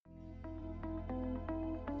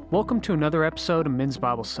Welcome to another episode of Men's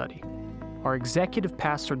Bible Study. Our executive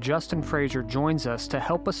pastor, Justin Frazier, joins us to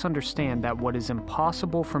help us understand that what is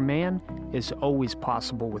impossible for man is always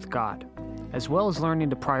possible with God, as well as learning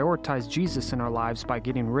to prioritize Jesus in our lives by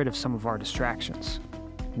getting rid of some of our distractions.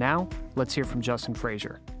 Now, let's hear from Justin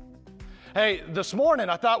Frazier. Hey, this morning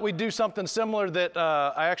I thought we'd do something similar that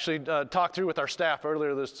I actually talked through with our staff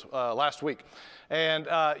earlier this last week. And,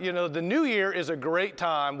 the new year is a great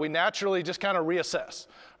time. We naturally just kind of reassess,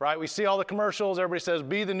 right? We see all the commercials. Everybody says,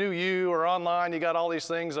 be the new you, or online. You got all these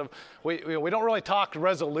things of, we don't really talk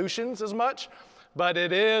resolutions as much, but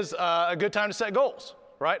it is a good time to set goals,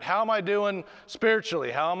 right? How am I doing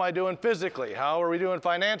spiritually? How am I doing physically? How are we doing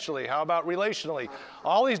financially? How about relationally?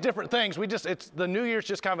 All these different things. It's the new year's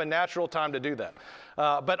just kind of a natural time to do that.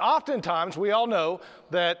 But oftentimes we all know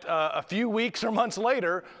that a few weeks or months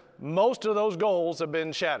later, most of those goals have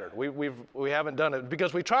been shattered. We haven't done it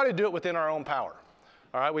because we try to do it within our own power.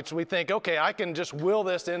 All right, which we think, okay, I can just will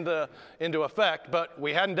this into effect, but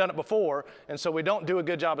we hadn't done it before, and so we don't do a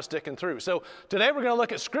good job of sticking through. So today we're going to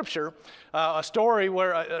look at Scripture, a story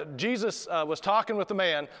where Jesus was talking with a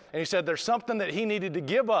man, and he said there's something that he needed to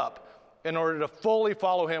give up in order to fully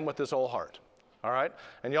follow him with his whole heart. All right,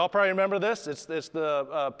 and y'all probably remember this. It's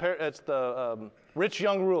the rich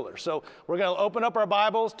young ruler. So we're going to open up our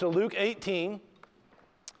Bibles to Luke 18,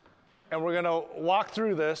 and we're going to walk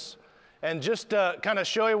through this and just kind of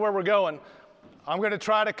show you where we're going. I'm going to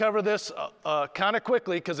try to cover this kind of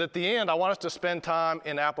quickly because at the end I want us to spend time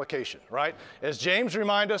in application, right? As James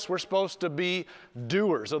reminds us, we're supposed to be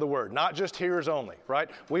doers of the word, not just hearers only, right?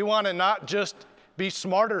 We want to not just be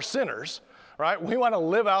smarter sinners, right? We want to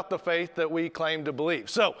live out the faith that we claim to believe.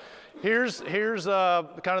 So here's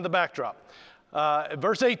kind of the backdrop.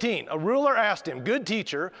 Verse 18, a ruler asked him, "Good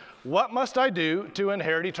teacher, what must I do to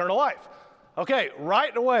inherit eternal life?" Okay,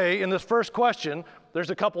 right away in this first question, there's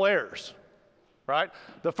a couple errors, right?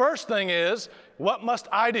 The first thing is, what must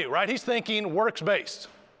I do, right? He's thinking works-based.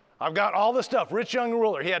 I've got all this stuff, rich young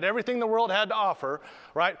ruler. He had everything the world had to offer,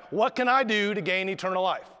 right? What can I do to gain eternal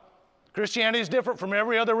life? Christianity is different from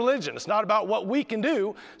every other religion. It's not about what we can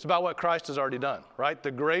do. It's about what Christ has already done, right?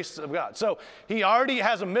 The grace of God. So he already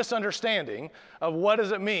has a misunderstanding of what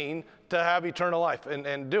does it mean to have eternal life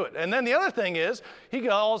and do it. And then the other thing is he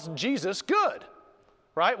calls Jesus good,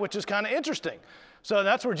 right? Which is kind of interesting. So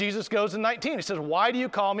that's where Jesus goes in 19. He says, "Why do you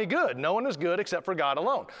call me good? No one is good except for God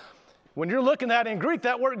alone." When you're looking at it in Greek,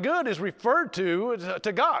 that word good is referred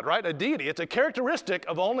to God, right? A deity. It's a characteristic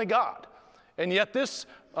of only God. And yet this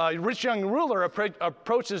rich young ruler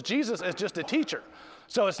approaches Jesus as just a teacher.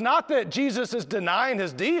 So it's not that Jesus is denying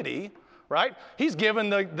his deity, right? He's given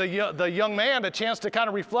the young man a chance to kind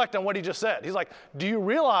of reflect on what he just said. He's like, do you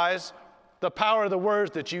realize the power of the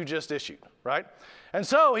words that you just issued, right? And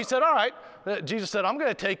so he said, all right. Jesus said, I'm going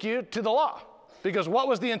to take you to the law. Because what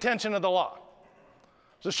was the intention of the law?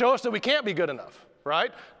 To show us that we can't be good enough,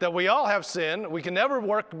 right? That we all have sin, we can never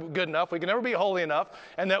work good enough, we can never be holy enough,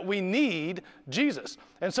 and that we need Jesus.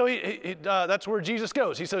 And so that's where Jesus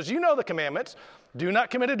goes. He says, you know the commandments: do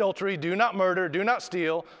not commit adultery, do not murder, do not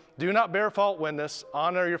steal, do not bear false witness,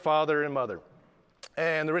 honor your father and mother.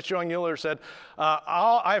 And the rich young ruler said,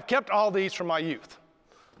 I have kept all these from my youth.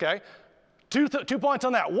 Okay? Two points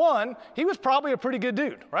on that. One, he was probably a pretty good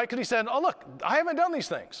dude, right? Because he said, oh, look, I haven't done these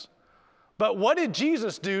things. But what did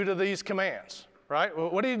Jesus do to these commands? Right?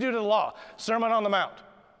 What did he do to the law? Sermon on the Mount,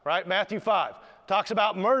 right? Matthew 5 talks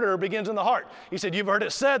about murder begins in the heart. He said, you've heard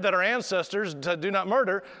it said that our ancestors do not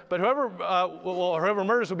murder, but whoever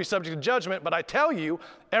murders will be subject to judgment. But I tell you,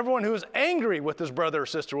 everyone who is angry with his brother or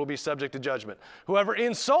sister will be subject to judgment. Whoever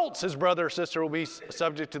insults his brother or sister will be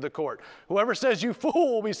subject to the court. Whoever says you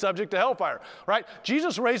fool will be subject to hellfire, right?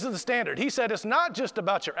 Jesus raises the standard. He said, it's not just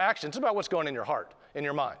about your actions, it's about what's going in your heart, in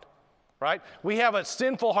your mind. Right? We have a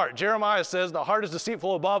sinful heart. Jeremiah says the heart is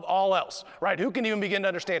deceitful above all else, right? Who can even begin to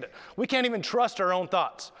understand it? We can't even trust our own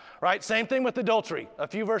thoughts, right? Same thing with adultery, a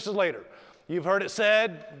few verses later. You've heard it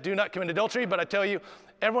said, do not commit adultery, but I tell you,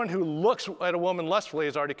 everyone who looks at a woman lustfully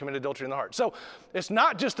has already committed adultery in the heart. So it's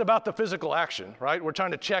not just about the physical action, right? We're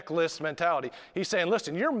trying to checklist mentality. He's saying,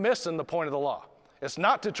 listen, you're missing the point of the law. It's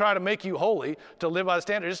not to try to make you holy, to live by the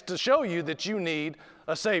standards. It's to show you that you need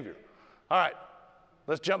a Savior. All right,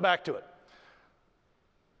 let's jump back to it.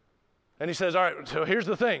 And he says, all right, so here's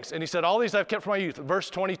the things. And he said, all these I've kept from my youth.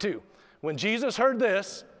 Verse 22. When Jesus heard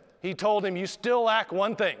this, he told him, you still lack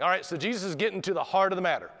one thing. All right, so Jesus is getting to the heart of the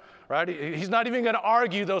matter, right? He's not even going to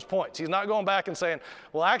argue those points. He's not going back and saying,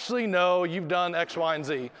 well, actually, no, you've done X, Y, and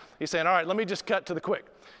Z. He's saying, all right, let me just cut to the quick.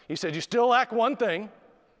 He said, you still lack one thing.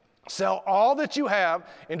 Sell all that you have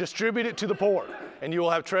and distribute it to the poor, and you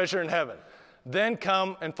will have treasure in heaven. Then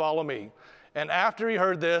come and follow me. And after he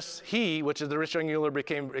heard this, he, which is the rich young ruler,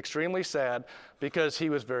 became extremely sad because he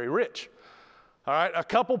was very rich. All right, a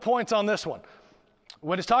couple points on this one.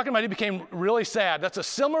 When it's talking about he became really sad, that's a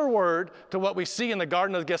similar word to what we see in the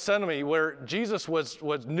Garden of Gethsemane where Jesus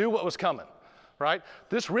knew what was coming, right?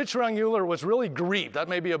 This rich young ruler was really grieved. That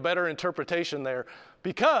may be a better interpretation there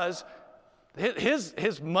because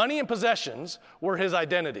his money and possessions were his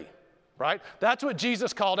identity. Right? That's what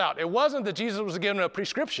Jesus called out. It wasn't that Jesus was given a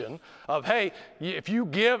prescription of, hey, if you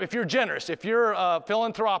give, if you're generous, if you're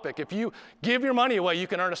philanthropic, if you give your money away, you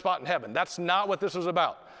can earn a spot in heaven. That's not what this was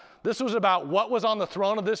about. This was about what was on the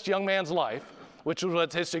throne of this young man's life, which was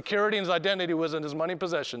what his security and his identity was in his money and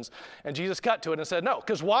possessions. And Jesus cut to it and said, no,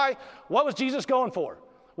 because why? What was Jesus going for?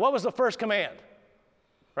 What was the first command?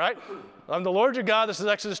 Right? I'm the Lord your God, this is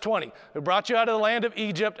Exodus 20, who brought you out of the land of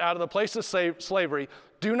Egypt, out of the place of slavery.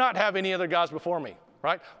 Do not have any other gods before me.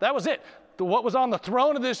 Right? That was it. What was on the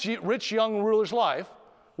throne of this rich young ruler's life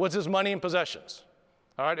was his money and possessions.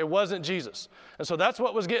 All right? It wasn't Jesus. And so that's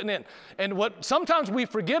what was getting in. And what sometimes we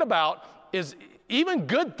forget about is even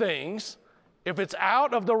good things, if it's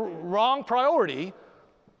out of the wrong priority,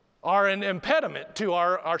 are an impediment to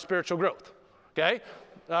our spiritual growth. Okay?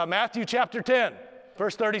 Matthew chapter 10.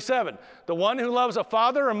 Verse 37, the one who loves a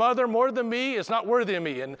father or mother more than me is not worthy of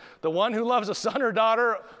me. And the one who loves a son or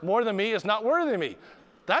daughter more than me is not worthy of me.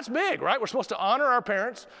 That's big, right? We're supposed to honor our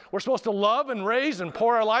parents. We're supposed to love and raise and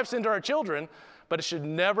pour our lives into our children, but it should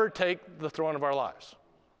never take the throne of our lives,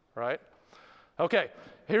 right? Okay,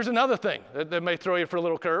 here's another thing that may throw you for a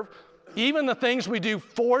little curve. Even the things we do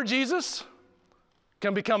for Jesus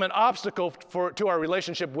can become an obstacle to our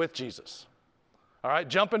relationship with Jesus. All right,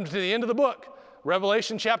 jumping to the end of the book.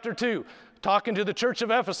 Revelation chapter 2, talking to the church of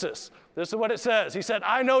Ephesus. This is what it says. He said,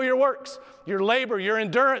 I know your works, your labor, your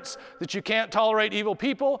endurance, that you can't tolerate evil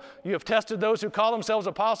people. You have tested those who call themselves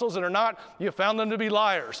apostles and are not. You have found them to be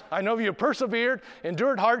liars. I know you have persevered,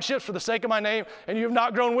 endured hardships for the sake of my name, and you have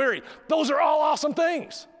not grown weary. Those are all awesome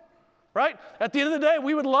things, right? At the end of the day,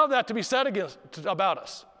 we would love that to be said about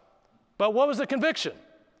us. But what was the conviction?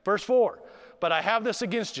 Verse 4, but I have this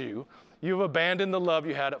against you. You have abandoned the love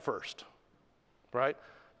you had at first. Right?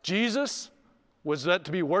 Jesus was meant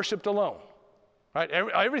to be worshiped alone. Right?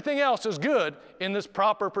 Everything else is good in this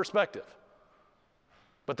proper perspective.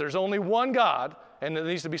 But there's only one God, and it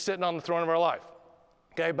needs to be sitting on the throne of our life.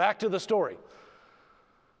 Okay, back to the story.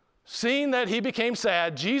 Seeing that he became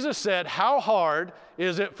sad, Jesus said, how hard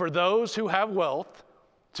is it for those who have wealth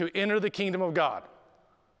to enter the kingdom of God?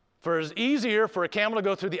 For it is easier for a camel to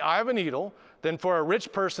go through the eye of a needle than for a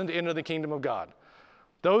rich person to enter the kingdom of God.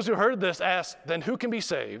 Those who heard this asked, then who can be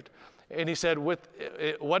saved? And he said,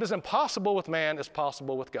 what is impossible with man is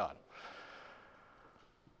possible with God.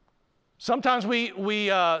 Sometimes we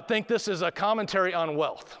think this is a commentary on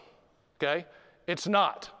wealth, okay? It's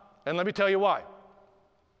not, and let me tell you why.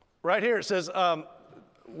 Right here it says,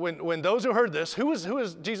 when those who heard this, who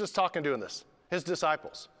is Jesus talking to in this? His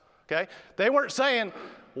disciples, okay? They weren't saying,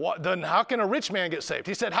 then how can a rich man get saved?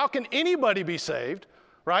 He said, how can anybody be saved?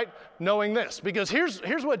 Right? Knowing this. Because here's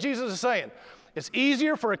what Jesus is saying. It's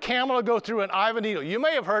easier for a camel to go through an eye of a needle. You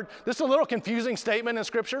may have heard, this is a little confusing statement in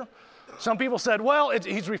Scripture. Some people said, well,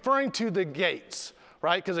 he's referring to the gates,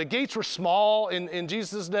 right? Because the gates were small in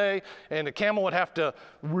Jesus' day, and a camel would have to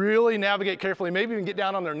really navigate carefully, maybe even get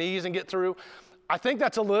down on their knees and get through. I think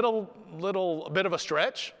that's a little bit of a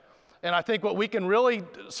stretch. And I think what we can really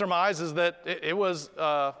surmise is that it was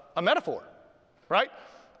a metaphor, right?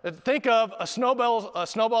 Think of a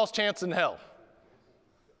snowball's chance in hell.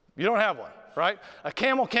 You don't have one, right? A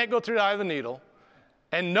camel can't go through the eye of the needle,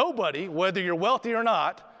 and nobody, whether you're wealthy or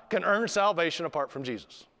not, can earn salvation apart from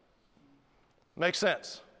Jesus. Makes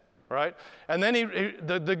sense, right? And then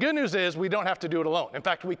the good news is we don't have to do it alone. In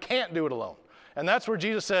fact, we can't do it alone. And that's where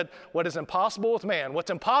Jesus said, what is impossible with man, what's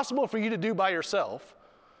impossible for you to do by yourself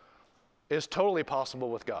is totally possible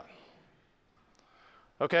with God.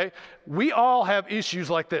 Okay? We all have issues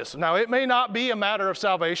like this. Now, it may not be a matter of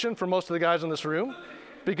salvation for most of the guys in this room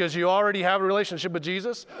because you already have a relationship with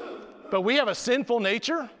Jesus, but we have a sinful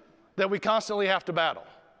nature that we constantly have to battle.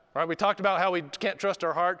 Right? We talked about how we can't trust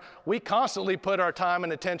our heart. We constantly put our time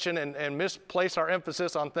and attention and misplace our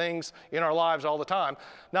emphasis on things in our lives all the time.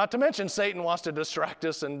 Not to mention Satan wants to distract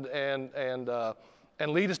us and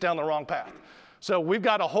lead us down the wrong path. So we've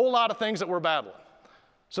got a whole lot of things that we're battling.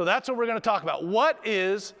 So that's what we're going to talk about. What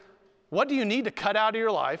do you need to cut out of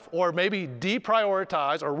your life or maybe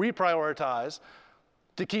deprioritize or reprioritize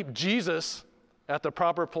to keep Jesus at the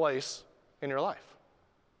proper place in your life?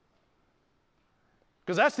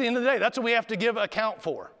 Because that's the end of the day. That's what we have to give account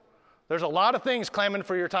for. There's a lot of things clamoring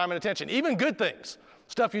for your time and attention, even good things,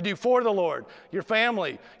 stuff you do for the Lord, your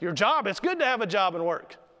family, your job. It's good to have a job and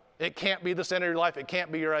work. It can't be the center of your life. It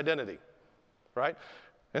can't be your identity, right?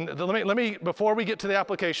 And let me, before we get to the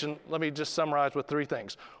application, let me just summarize with 3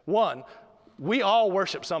 things. 1, we all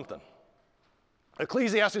worship something.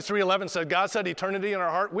 Ecclesiastes 3:11 said, God set eternity in our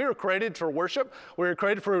heart. We were created for worship. We were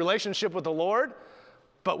created for a relationship with the Lord,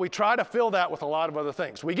 but we try to fill that with a lot of other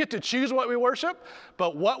things. We get to choose what we worship,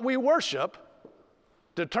 but what we worship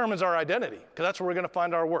determines our identity, because that's where we're going to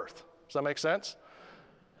find our worth. Does that make sense?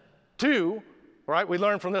 2, right, we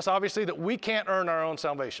learn from this, obviously, that we can't earn our own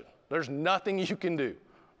salvation. There's nothing you can do,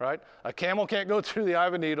 right? A camel can't go through the eye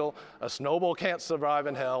of a needle, a snowball can't survive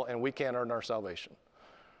in hell, and we can't earn our salvation,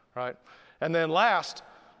 right? And then last,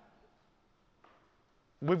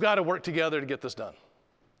 we've got to work together to get this done.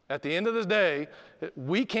 At the end of the day,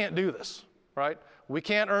 we can't do this, right? We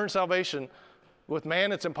can't earn salvation. With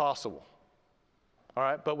man, it's impossible, all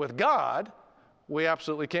right? But with God, we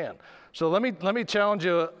absolutely can. So let me challenge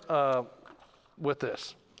you with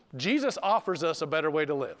this. Jesus offers us a better way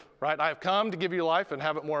to live, right? I have come to give you life and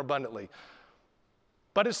have it more abundantly.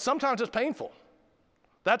 But sometimes it's painful.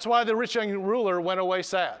 That's why the rich young ruler went away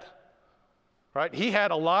sad. Right? He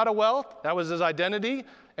had a lot of wealth. That was his identity.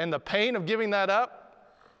 And the pain of giving that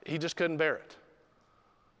up, he just couldn't bear it.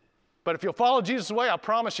 But if you'll follow Jesus' way, I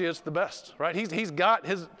promise you it's the best. Right?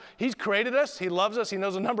 He's created us. He loves us. He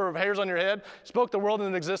knows the number of hairs on your head. He spoke the world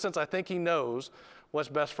into existence. I think he knows what's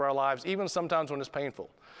best for our lives, even sometimes when it's painful.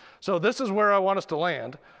 So this is where I want us to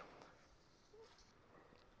land,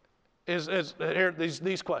 is here,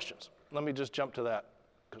 these questions. Let me just jump to that,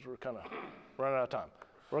 because we're kind of running out of time.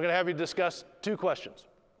 We're going to have you discuss 2 questions.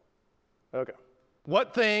 Okay.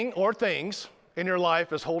 What thing or things in your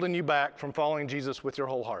life is holding you back from following Jesus with your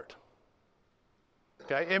whole heart?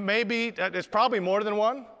 Okay. It may be, it's probably more than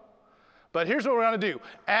one, but here's what we're going to do.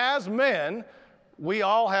 As men, we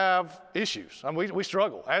all have issues. I mean, we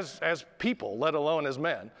struggle as people, let alone as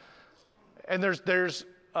men. And there's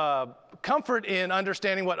comfort in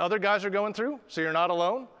understanding what other guys are going through, so you're not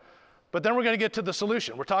alone. But then we're going to get to the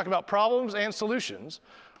solution. We're talking about problems and solutions.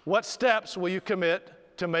 What steps will you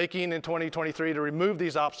commit to making in 2023 to remove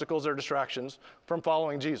these obstacles or distractions from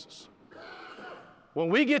following Jesus? When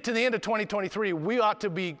we get to the end of 2023, we ought to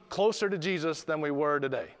be closer to Jesus than we were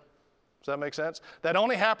today. Does that make sense? That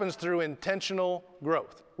only happens through intentional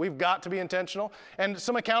growth. We've got to be intentional and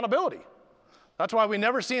some accountability. That's why we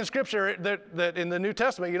never see in Scripture that in the New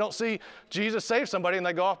Testament, you don't see Jesus save somebody and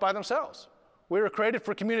they go off by themselves. We were created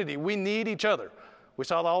for community. We need each other. We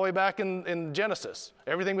saw that all the way back in Genesis.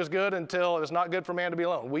 Everything was good until it was not good for man to be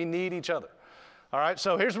alone. We need each other. All right,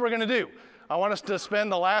 so here's what we're going to do. I want us to spend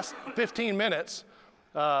the last 15 minutes,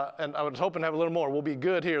 and I was hoping to have a little more. We'll be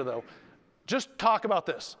good here, though. Just talk about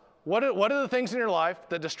this. What are the things in your life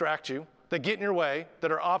that distract you, that get in your way,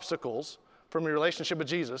 that are obstacles from your relationship with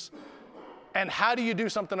Jesus, and how do you do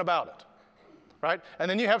something about it? Right? And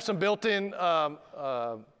then you have some built-in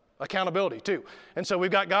accountability too. And so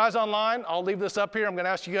we've got guys online. I'll leave this up here. I'm going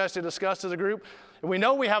to ask you guys to discuss as a group. And we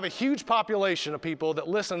know we have a huge population of people that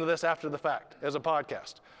listen to this after the fact as a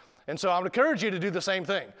podcast. And so I would encourage you to do the same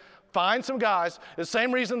thing. Find some guys. The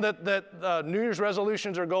same reason that New Year's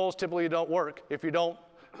resolutions or goals typically don't work if you don't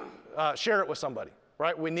share it with somebody,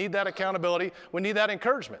 right? We need that accountability. We need that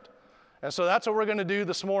encouragement. And so that's what we're going to do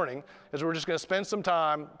this morning, is we're just going to spend some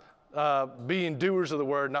time being doers of the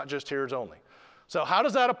word, not just hearers only. So how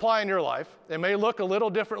does that apply in your life? It may look a little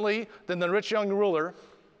differently than the rich young ruler.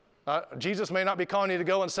 Jesus may not be calling you to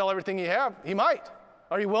go and sell everything you have. He might.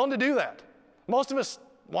 Are you willing to do that? Most of us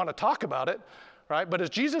want to talk about it, right? But is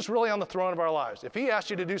Jesus really on the throne of our lives? If he asked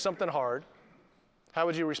you to do something hard, how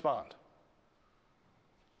would you respond?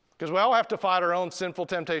 Because we all have to fight our own sinful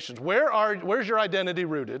temptations. Where's your identity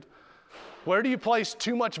rooted? Where do you place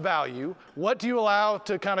too much value? What do you allow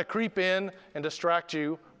to kind of creep in and distract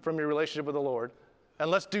you from your relationship with the Lord? And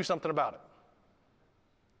let's do something about it.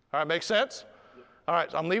 All right, make sense? All right,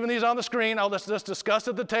 I'm leaving these on the screen. Let's just discuss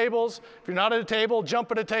at the tables. If you're not at a table,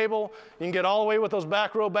 jump at a table. You can get all the way with those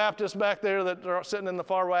back row Baptists back there that are sitting in the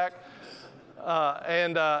far whack.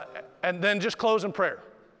 And then just close in prayer.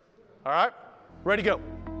 All right? Ready to go.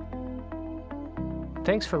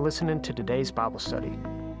 Thanks for listening to today's Bible study.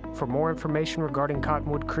 For more information regarding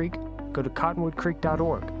Cottonwood Creek, go to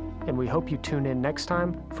cottonwoodcreek.org. And we hope you tune in next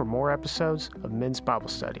time for more episodes of Men's Bible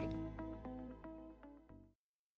Study.